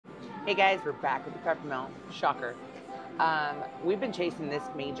Hey guys, we're back at the Carpet Mill. Shocker. We've been chasing this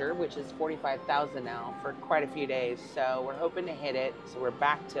major, which is 45,000 now, for quite a few days. So we're hoping to hit it. So we're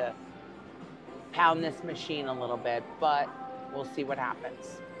back to pound this machine a little bit, but we'll see what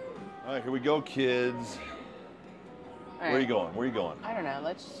happens. All right, here we go, kids. Where are you going? Where are you going? I don't know.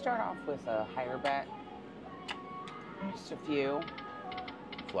 Let's start off with a higher bet. Just a few.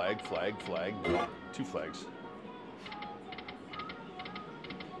 Flag, flag, flag. No, 2 flags.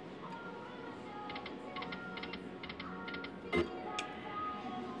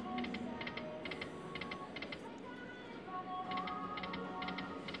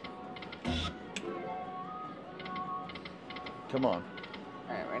 Come on.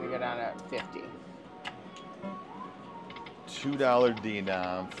 All right, we're gonna go down to 50. $2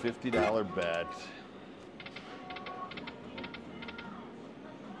 denom, $50 bet.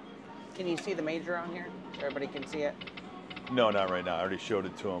 Can you see the major on here? So everybody can see it. No, not right now. I already showed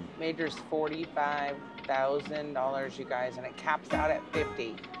it to him. Major's $45,000, you guys, and it caps out at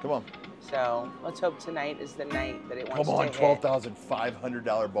 50. Come on. So let's hope tonight is the night that it wants Come on, to hit.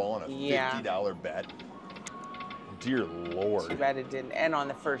 $12,500 ball on a $50 bet. Dear Lord. Too bad it didn't end on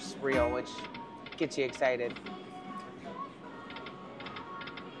the first reel, which gets you excited.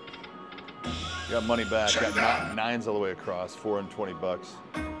 Got money back. Got 9s all the way across. 4 and 20 bucks.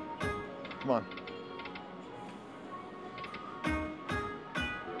 Come on.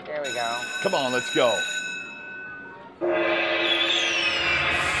 There we go. Come on, let's go.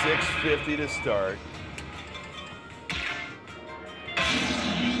 650 to start.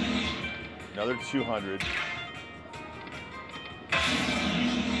 Another 200.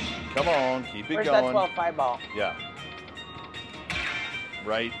 Come on, keep it Where's going. that 12-5 ball? Yeah.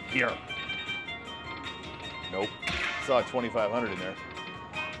 Right here. Nope. Saw a 2,500 in there.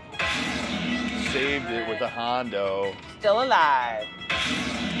 Saved it with a Hondo. Still alive.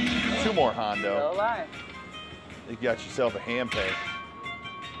 2 more Hondo. Still alive. You got yourself a hand pay.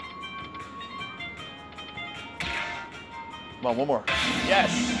 Come on, one more.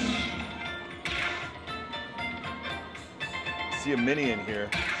 Yes. See a mini in here.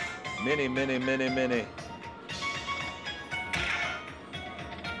 Mini, mini, mini, mini.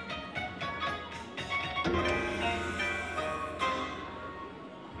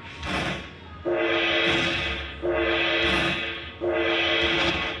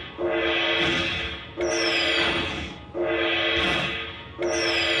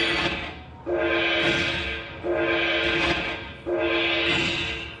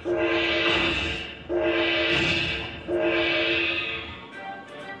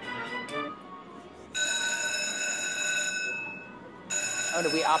 Oh,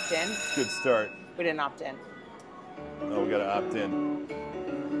 did we opt in? Good start. We didn't opt in. Oh, we gotta opt in.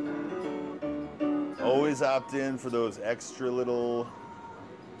 Always opt in for those extra little.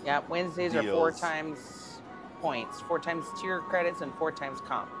 Yeah, Wednesdays are deals. 4 times points, 4 times tier credits, and 4 times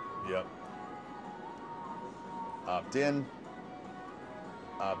comp. Yep. Opt in.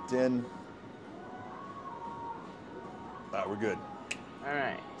 Opt in. All right, we're good. All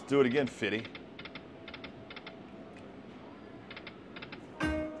right. Let's do it again, Fitty.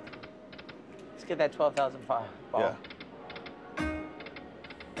 Let's get that 12,000 ball. Yeah.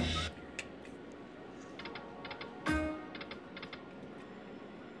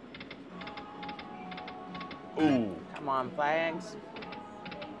 Ooh. Come on, flags.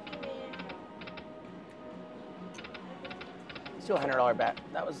 Let's do a $100 bet.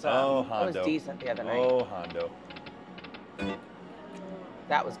 That was that was decent the other night. Oh, Hondo.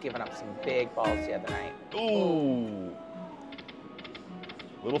 That was giving up some big balls the other night. Ooh.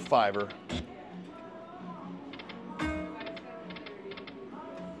 Little fiver.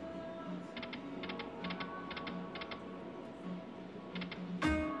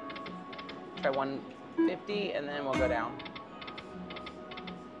 Try 150 and then we'll go down.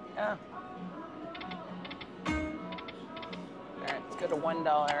 Yeah. All right, let's go to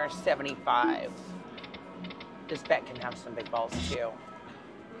 $1.75. This bet can have some big balls too.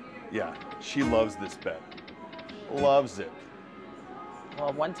 Yeah, she loves this bet. Loves it.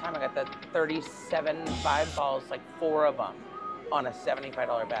 Well, one time I got the 37.5 balls, like 4 of them, on a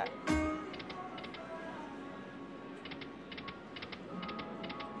 $75 bet.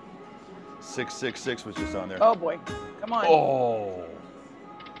 $666 was just on there. Oh boy, come on. Oh.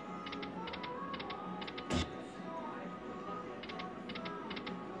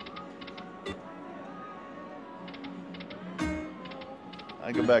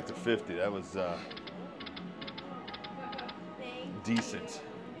 I go back to 50. That was decent.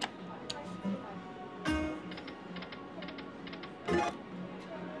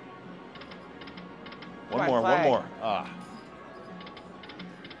 One One flag. more. Ah.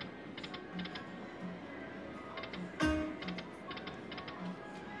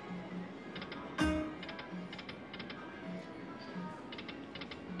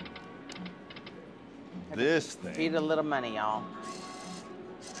 this thing. Feed a little money, y'all.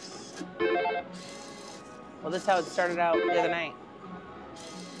 Well, this is how it started out the other night.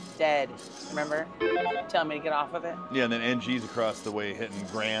 Dead. Remember? Telling me to get off of it? Yeah, and then NG's across the way hitting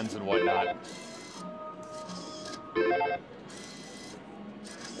grands and whatnot.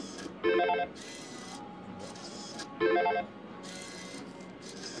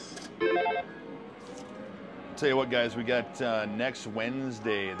 Tell you what, guys, we got next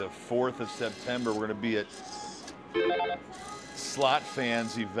Wednesday, the 4th of September, we're going to be at Slot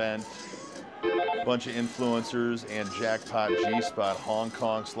Fans event. A bunch of influencers and Jackpot G-Spot. Hong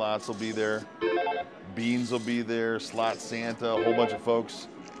Kong Slots will be there. Beans will be there. Slot Santa, a whole bunch of folks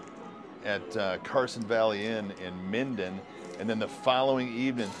at Carson Valley Inn in Minden. And then the following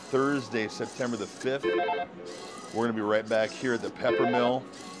evening, Thursday, September the 5th, we're going to be right back here at the Pepper Mill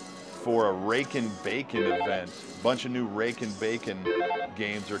for a Rake and Bacon event. A bunch of new Rake and Bacon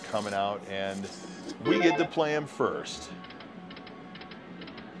games are coming out, and we get to play them first.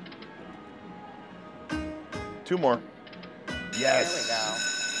 2 more. Yes.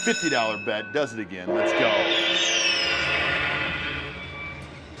 There we go. $50 bet. Does it again. Let's go.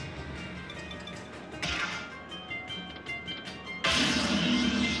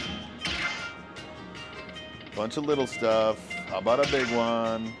 Bunch of little stuff. How about a big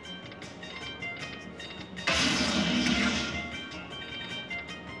one?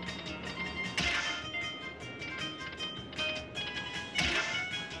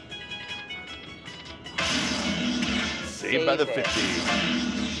 Saved by the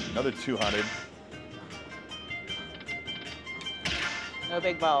 50. Another 200. No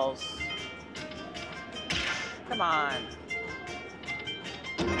big balls. Come on.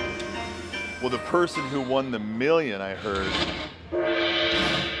 Well, the person who won the million, I heard,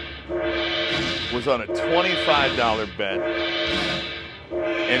 was on a $25 bet,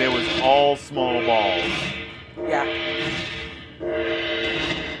 and it was all small balls. Yeah.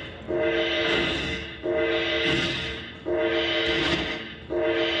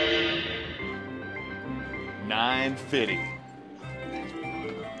 $9.50.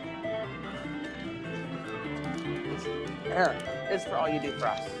 Here, it's for all you do for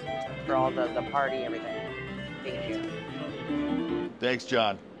us. For all the party, everything. Thank you. Thanks,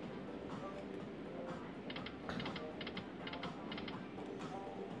 John.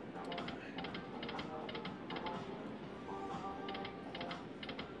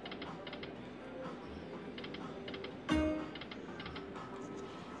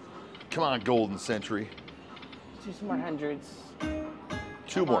 Come on, Golden Century. Let's do some more hundreds.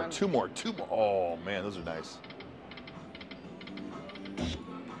 Two more. Oh, man, those are nice.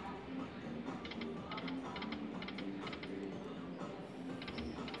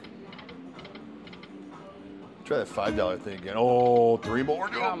 Try that $5 thing again. Oh, 3 more.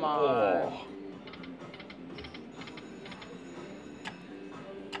 Come on. Oh.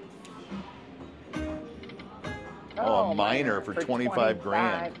 Oh, a minor for 25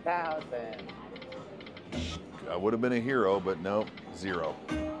 grand. 25,000. I would have been a hero, but nope, 0.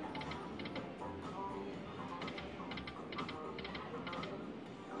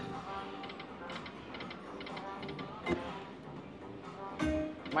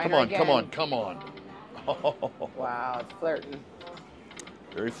 Minor come on, come on. Oh. Wow, it's flirting.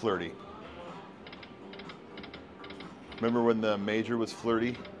 Very flirty. Remember when the major was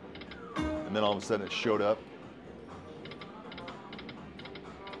flirty? And then all of a sudden it showed up?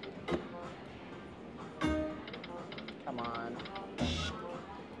 Come on.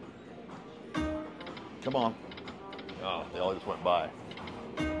 Come on. Oh, they all just went by.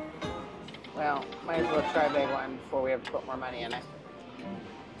 Well, might as well try a big one before we have to put more money in it.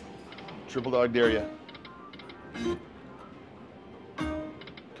 Triple dog dare ya.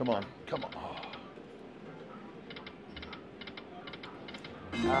 Come on, come on. Oh.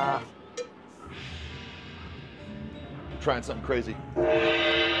 Ah. Trying something crazy.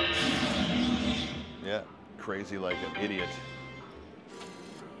 Yeah, crazy like an idiot.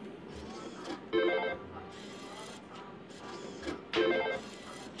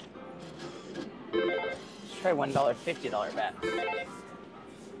 Let's try $1 $50 bet.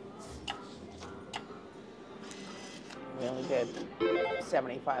 We only did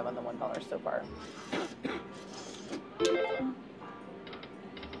 75 on the $1 so far.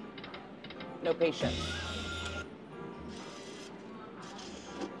 No patience.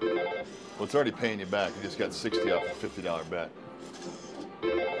 Well, it's already paying you back. You just got 60 off a $50 bet.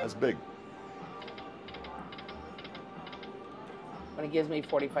 That's big. When it gives me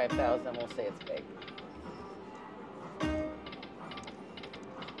 45,000, we'll say it's big.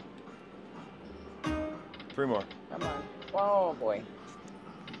 Three more. Come on. Oh boy.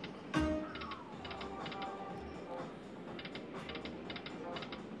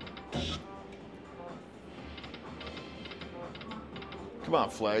 Come on,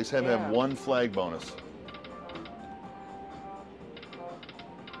 flags. Have Yeah. one flag bonus.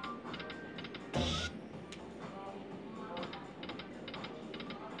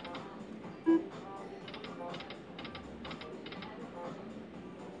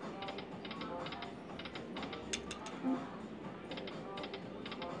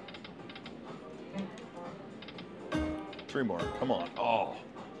 Three more. Come on. Oh.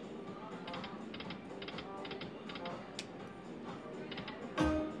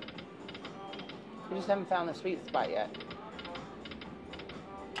 We just haven't found the sweet spot yet.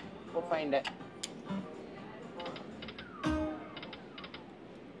 We'll find it.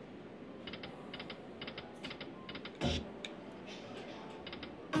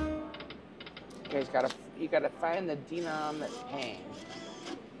 You gotta find the denom that's paying.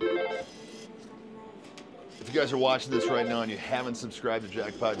 If you guys are watching this right now and you haven't subscribed to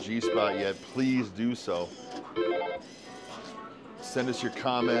Jackpot G-Spot yet, please do so. Send us your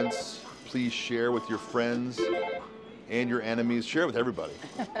comments. Please share with your friends and your enemies. Share it with everybody.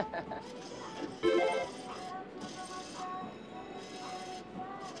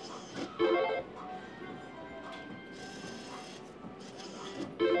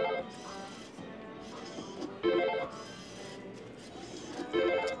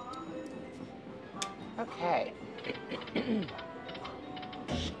 Okay.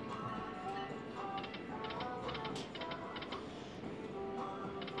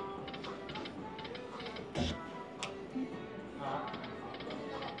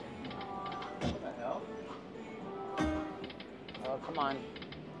 Oh, come on.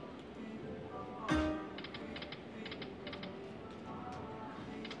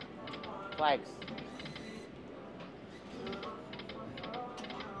 Flags.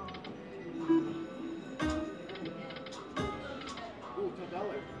 Ooh,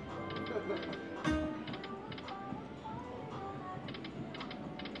 $10.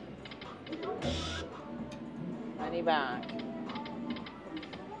 Money back.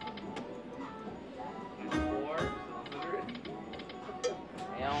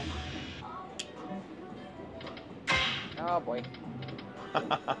 Well. Oh boy.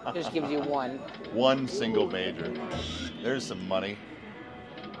 Just gives you one. One single major. There's some money.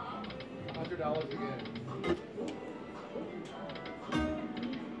 $100 again.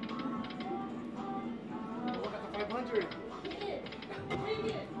 Look at the 500.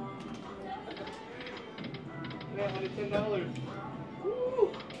 Yeah, $110.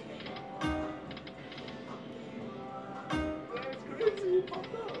 Woo! That's crazy. It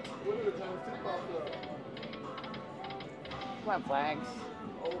popped up. What are the times 2 popped up? Come on, flags.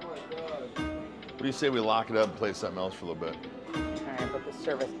 Oh my god. What do you say we lock it up and play something else for a little bit? Alright, put the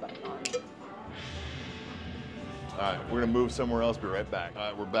service button on. All right, we're gonna move somewhere else. Be right back. All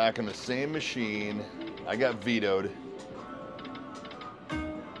right, we're back on the same machine. I got vetoed.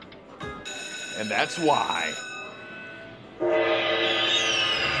 And that's why.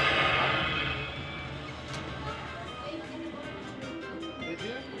 Did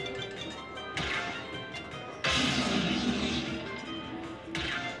you?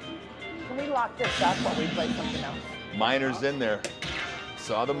 Can we lock this up while we play something else? Miner's in there.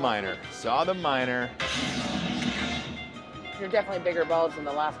 Saw the miner. Saw the miner. You're definitely bigger balls than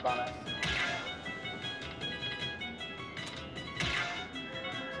the last bonus.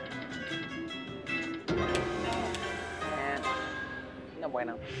 And no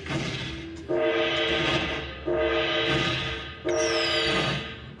bueno.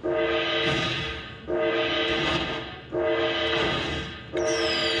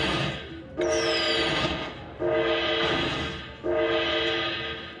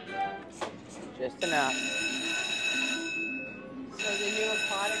 Just enough. So the new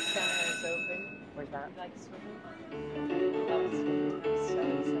aquatic center is open. Where's that? Like swimming. So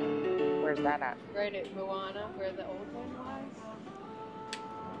Where's that at? right at Moana, where the old one was.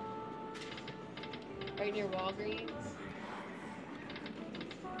 Right near Walgreens.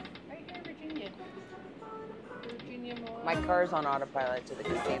 Right near Virginia. Virginia, Moana. My car's on autopilot to the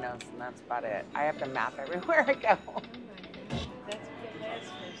casinos, and that's about it. I have to map everywhere I go. Oh my goodness. That's what the last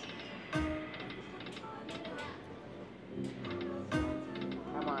person.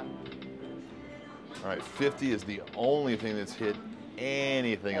 Come on. All right, 50 is the only thing that's hit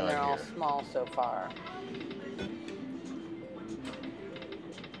anything And on they're all here. small so far.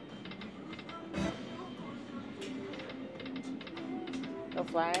 No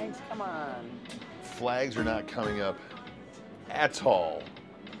flags? Come on. Flags are not coming up at all.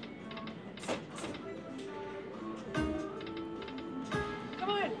 Come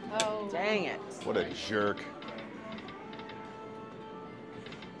on. Oh. Dang it. What a jerk.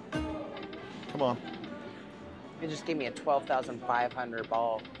 Come on. It just gave me a 12,500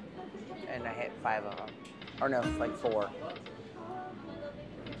 ball, and I hit 5 of them. Or no, like 4.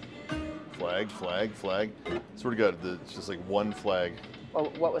 Flag, flag, flag. Swear to God, it's just like one flag. Well,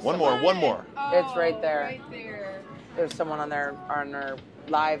 what was One more, one more. It's right there. Right there. There's someone on their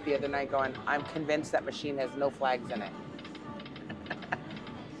live the other night going, I'm convinced that machine has no flags in it.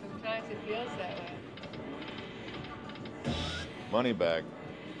 Sometimes it feels that way. Money back.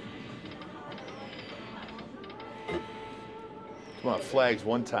 Come on, flags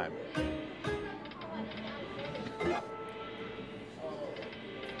one time.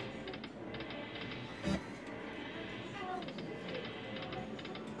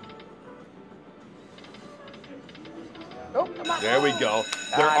 Oh, come on. There we go.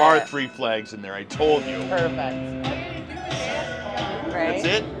 There Got are it. 3 flags in there. I told you. Perfect. All you gotta do is ask. Right? That's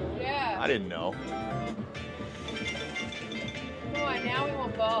it? Yeah. I didn't know. Come on, now we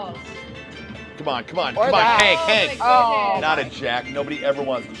want balls. Come on, come on, Or come on, that. Hank, Oh, Hank. my Oh. goodness. Not a jack. Nobody ever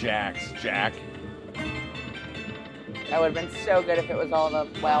wants jacks, Jack. That would have been so good if it was all the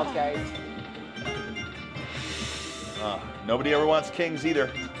wild guys. Nobody ever wants kings either.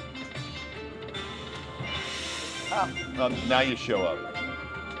 Oh, Now you show up.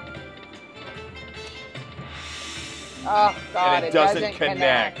 oh God, And it doesn't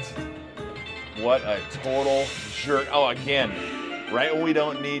connect. What a total jerk. Oh, again. Right when we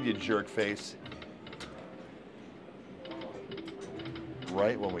don't need you, jerk face.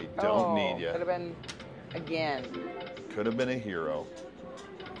 Right when we don't need you. Could have been again. Could have been a hero.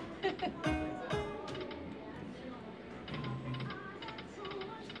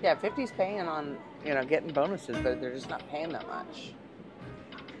 Yeah, 50's paying on, getting bonuses, but they're just not paying that much.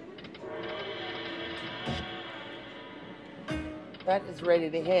 That is ready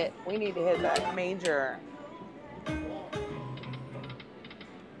to hit. We need to hit that major. You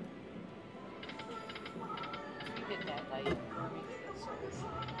did that light for me.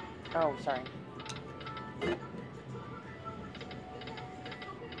 Oh, sorry.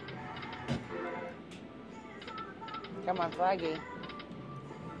 Come on, Flaggy.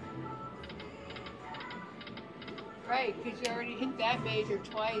 Right, because you already hit that major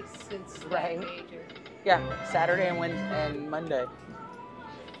twice since that Right. major. Yeah, Saturday and Wednesday and Monday.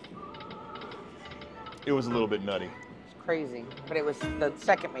 It was a little bit nutty. It's crazy. But it was, the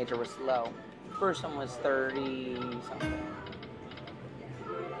second major was low. First one was 30 something.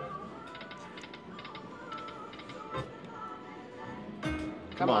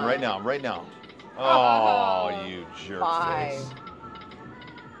 Come on, right now, right now. Oh, you jerk 5. face.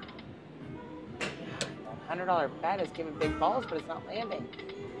 $100 bet is giving big balls, but it's not landing.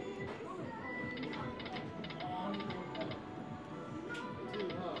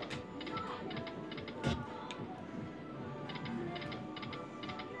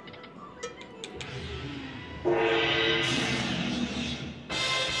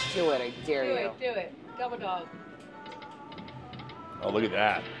 Do it, I dare Do you. it, do it. Double dog. Oh, look at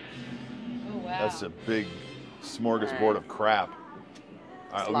that. Oh, wow. That's a big smorgasbord of crap. All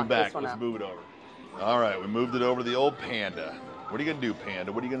right, Let's we'll lock be back. this one Let's up. move it over. All right, we moved it over to the old Panda. What are you going to do,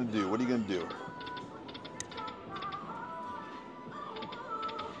 Panda? What are you going to do? What are you going to do?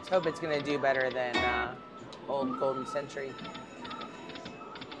 Let's hope it's going to do better than old Golden Century.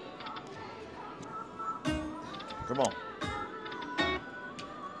 Come on.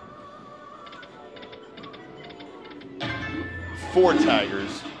 Four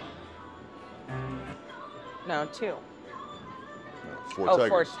tigers. No, 2. Four Oh, tigers.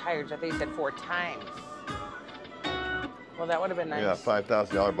 4 tigers. I think you said 4 times. Well, that would have been nice. Yeah,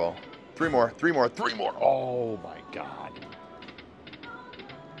 $5,000 ball. 3 more, 3 more, 3 more. Oh my God.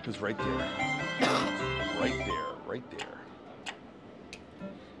 It was right there. Right there, right there.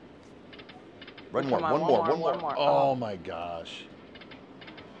 One more, Come on, one more, one more. one more. Oh my gosh.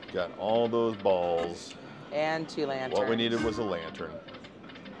 Got all those balls. And 2 lanterns. What we needed was a lantern.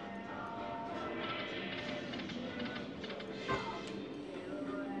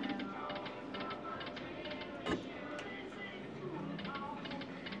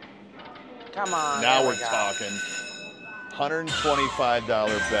 Come on. Now there we're we go. talking. $125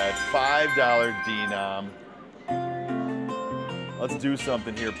 bet, $5 denom. Let's do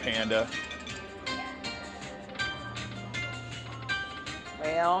something here, Panda.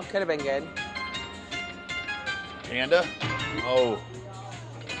 Well, could have been good. Panda? Oh.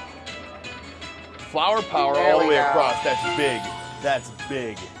 Flower power There all the we way go. across. That's big. That's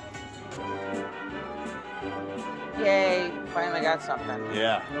big. Yay. Finally got something.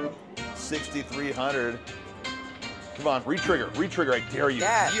 Yeah. 6,300. Come on, retrigger, retrigger. I dare you.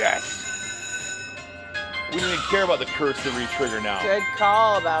 Yes. Yes. We don't even care about the curse to retrigger now. Good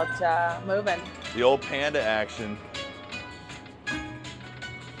call about moving. The old Panda action.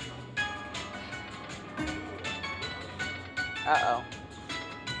 Uh-oh.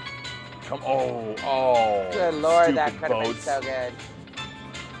 Oh. Good Lord, stupid that could have been boats. so good.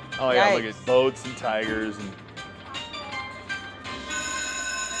 Oh yeah, look Yikes. at boats and tigers and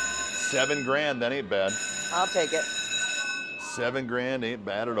 $7 grand. That ain't bad. I'll take it. $7 grand ain't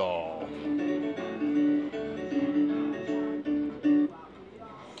bad at all.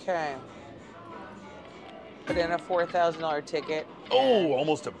 Okay. Put in a $4,000 ticket. Oh,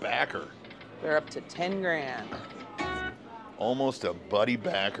 almost a backer. We're up to 10 grand. Almost a buddy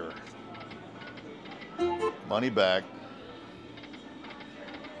backer. Money back.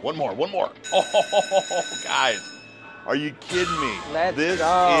 One more. Oh, guys, are you kidding me? Let's this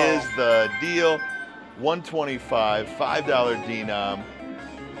go. is the deal. 125, $5 denom.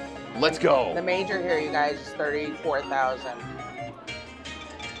 Let's go. The major here, you guys, is 34,000.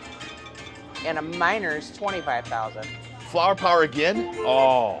 And a minor is 25,000. Flower power again?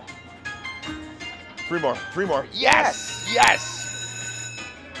 Oh. Three more. Yes.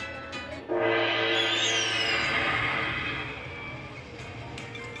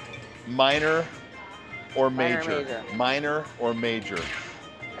 Minor or major? Minor or major?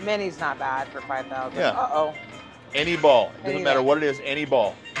 A mini's not bad for 5,000. Yeah. Uh-oh. Any ball. Doesn't Anything. matter what it is, any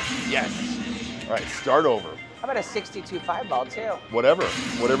ball. Yes. All right, start over. How about a 62.5 ball, too? Whatever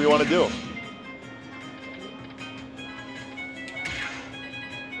you want to do.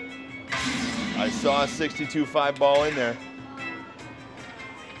 I saw a 62.5 ball in there.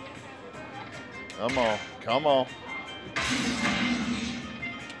 Come on.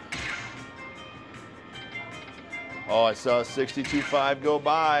 Oh, I saw a 62.5 go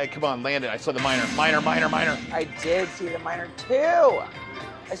by. Come on, land it. I saw the minor. I did see the minor, too.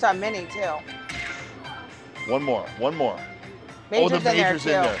 I saw a mini, too. One more. Major's the major's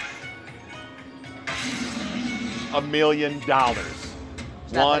in there. $1 million.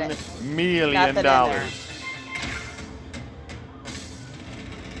 $1 million. Nothing in there.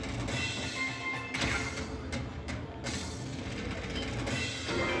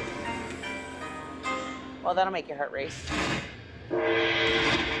 Well, that'll make your heart race.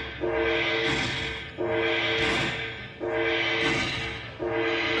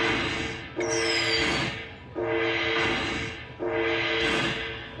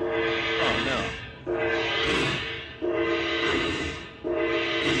 Oh, no.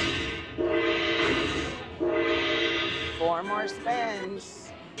 Four more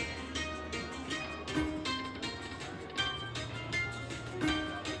spins.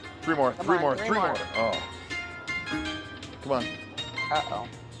 Three more. Oh. Come on. Uh-oh.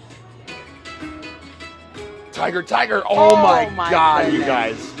 Tiger. Oh, my God, goodness. you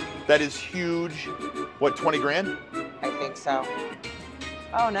guys. That is huge. What, 20 grand? I think so.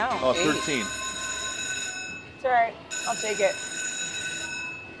 Oh, no. Oh, 8. 13. It's all right. I'll take it.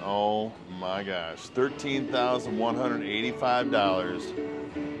 Oh, my gosh.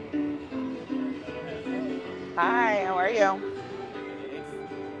 $13,185. Hi, how are you? All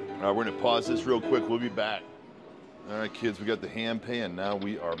right, we're going to pause this real quick. We'll be back. All right, kids, we got the hand pay, and now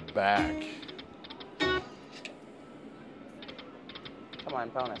we are back. Come on,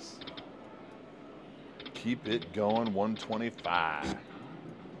 bonus. Keep it going, 125.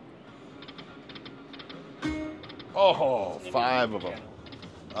 Oh, 5 of them.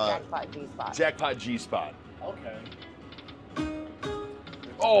 Jackpot G-spot. Jackpot G-spot. Okay.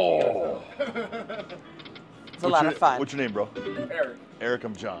 Oh! It's a lot of fun. What's your name, bro? Eric. Eric,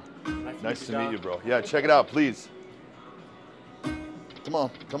 I'm John. Nice to meet John. you, bro. Yeah, check it out, please. Come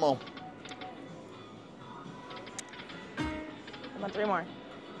on. Come on, 3 more.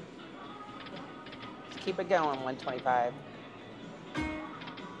 Just keep it going, 125.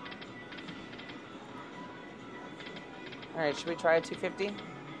 All right, should we try a 250?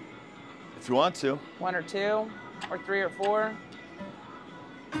 If you want to. 1 or 2, or 3 or 4?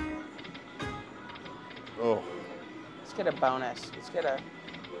 Oh, Let's get a bonus. Let's get a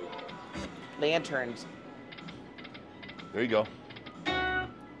lanterns. there you go.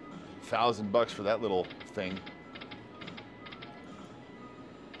 $1,000 for that little thing.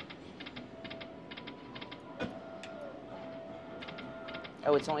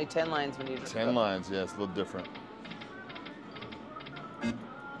 Oh, it's only 10 lines when you just 10 lines, yeah, it's a little different. All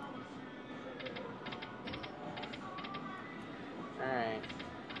right.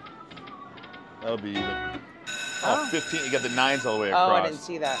 That'll be even. Oh, 15. You got the 9s all the way across. Oh, I didn't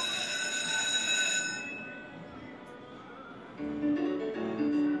see that.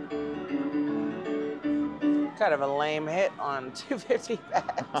 Kind of a lame hit on 250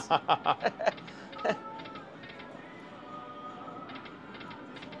 bets.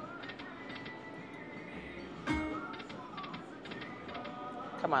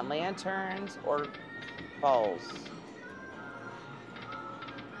 Come on, lanterns or balls.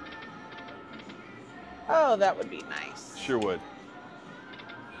 Oh, that would be nice. Sure would.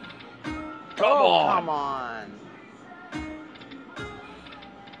 Come on.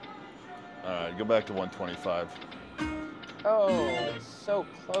 All right, go back to 125. Oh, so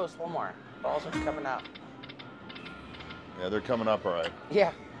close. One more. Balls are coming up. Yeah, they're coming up all right.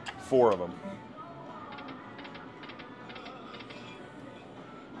 Yeah. 4 of them.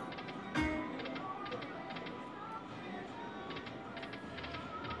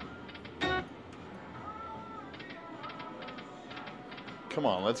 Come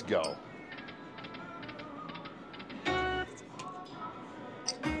on, let's go.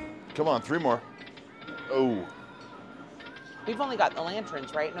 Come on, 3 more. Oh. We've only got the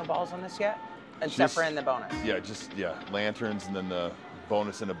lanterns, right? No balls on this yet? Except for in the bonus. Yeah, lanterns and then the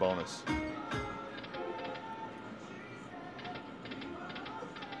bonus and a bonus.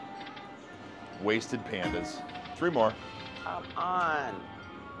 Wasted pandas. 3 more. Come on.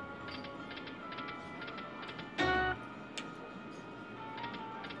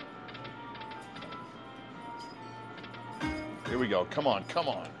 Here we go. Come on, come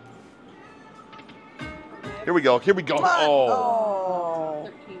on. Here we go. Here we go. Oh.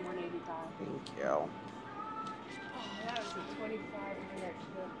 13,185. Thank you. Oh, that was a 2,500.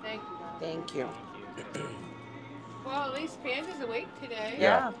 Thank you, guys. Thank you. Well, at least Panda's awake today.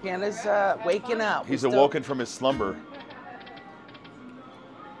 Yeah, Panda's waking up. He's We still- awoken from his slumber.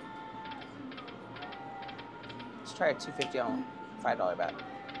 Let's try a 250 on $5 bet.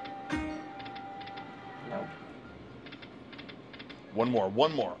 Nope. One more,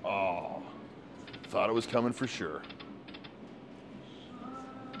 one more. Oh, thought it was coming for sure.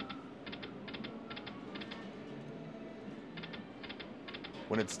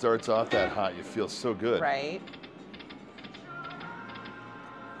 When it starts off that hot, you feel so good. Right.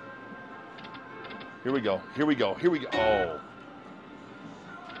 Here we go, here we go, here we go. Oh.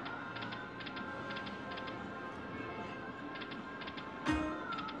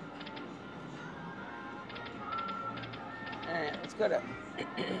 All right, let's go to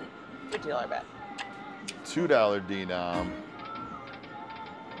 $50 bet. $2 denom.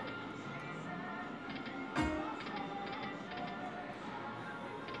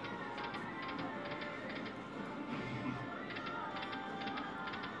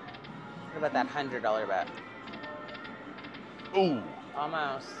 What about that $100 bet? Ooh.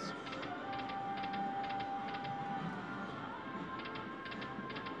 Almost.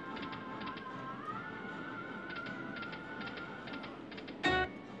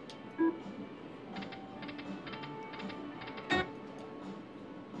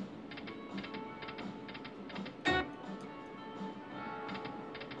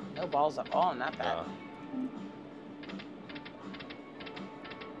 No balls at all in that bet. Yeah.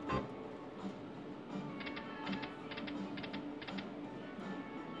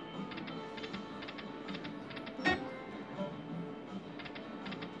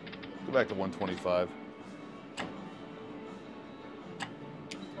 Go back to 125.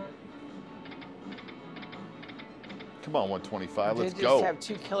 Come on, 125. Let's They go. just have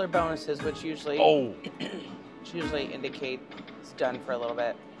 2 killer bonuses, which usually which usually indicate it's done for a little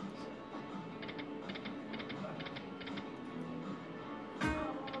bit.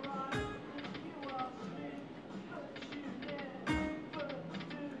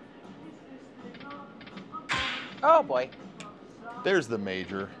 Oh boy. There's the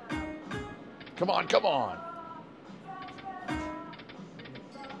major. Come on, come on.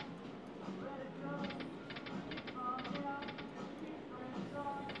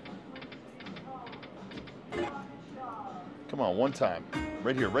 Come on, one time.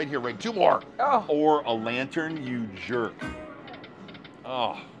 Right here, right here, right. 2 more. Oh. Or a lantern, you jerk.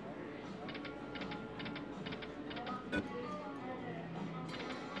 Oh.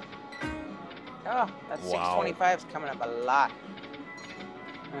 Oh, that Wow. 625 is coming up a lot.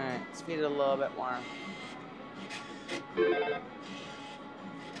 All right, let's feed it a little bit more.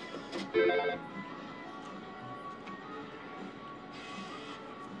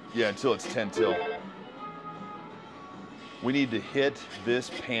 Yeah, until it's 10 till. We need to hit this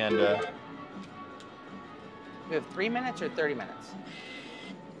panda. We have 3 minutes or 30 minutes?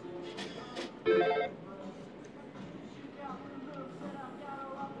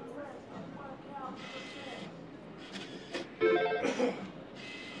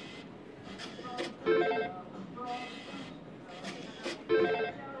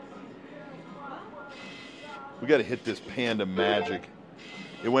 We got to hit this Panda Magic.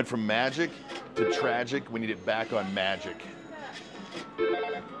 It went from magic to tragic. We need it back on magic.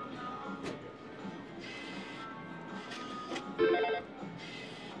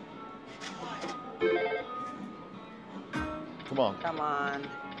 Come on. Come on.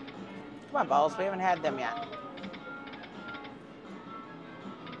 Come on, balls. We haven't had them yet.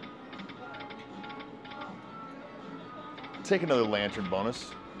 Take another lantern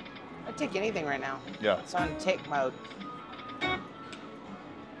bonus. I'd take anything right now. Yeah. It's on take mode.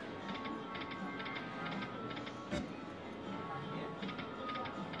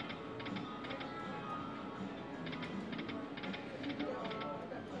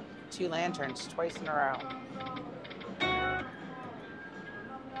 Two lanterns twice in a row.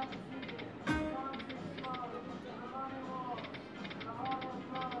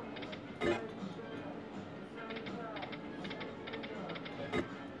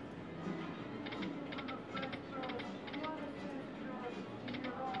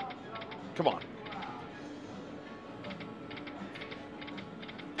 Come on.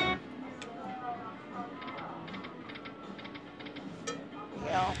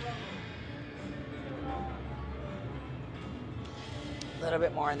 Yeah. A little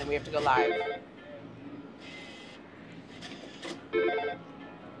bit more, and then we have to go live.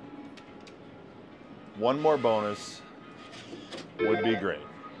 One more bonus would be great.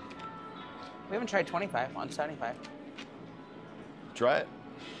 We haven't tried 25 on 75. Try it.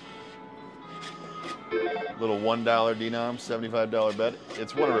 Little $1 denom, $75 bet.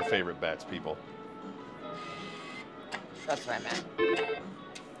 It's one of our favorite bets, people. That's what I meant.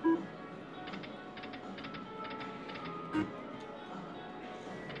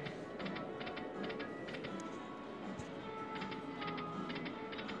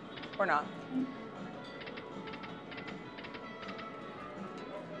 Or not.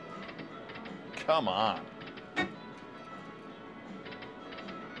 Come on.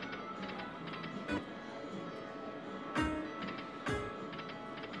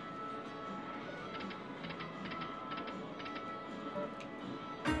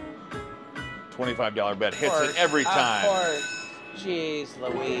 $25 bet hits it every time. Of course. Jeez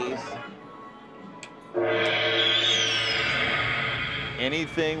Louise.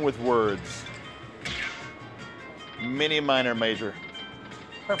 Anything with words. Mini, minor, major.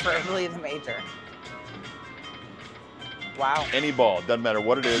 Preferably the major. Wow. Any ball, doesn't matter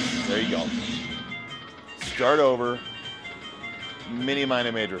what it is. There you go. Start over. Mini,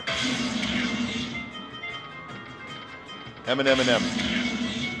 minor, major. M&M.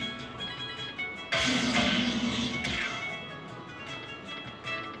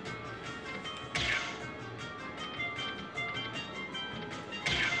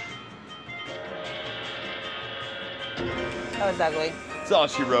 That was ugly. That's all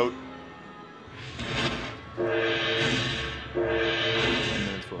she wrote. 10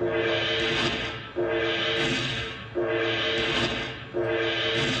 minutes for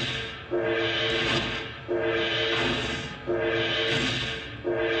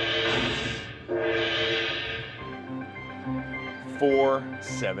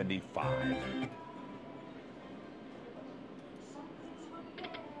 $4.75.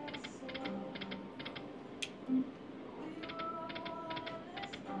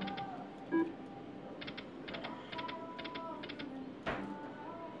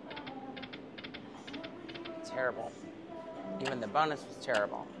 Terrible. Even the bonus was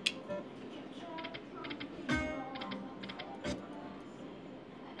terrible.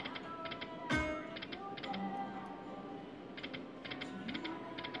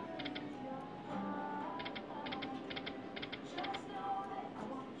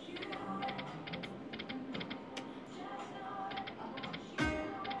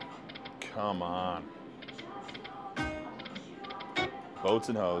 Come on. Boats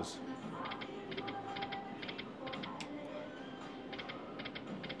and hose.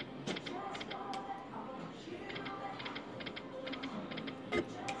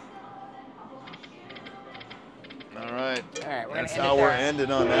 All right, that's how we're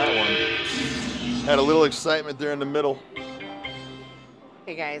ending on that one. Had a little excitement there in the middle.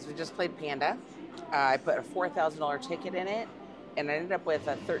 Hey guys, we just played Panda. I put a $4,000 ticket in it, and I ended up with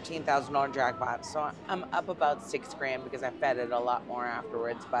a $13,000 jackpot. So I'm up about $6,000 because I fed it a lot more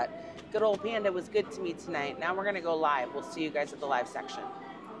afterwards. But good old Panda was good to me tonight. Now we're gonna go live. We'll see you guys at the live section.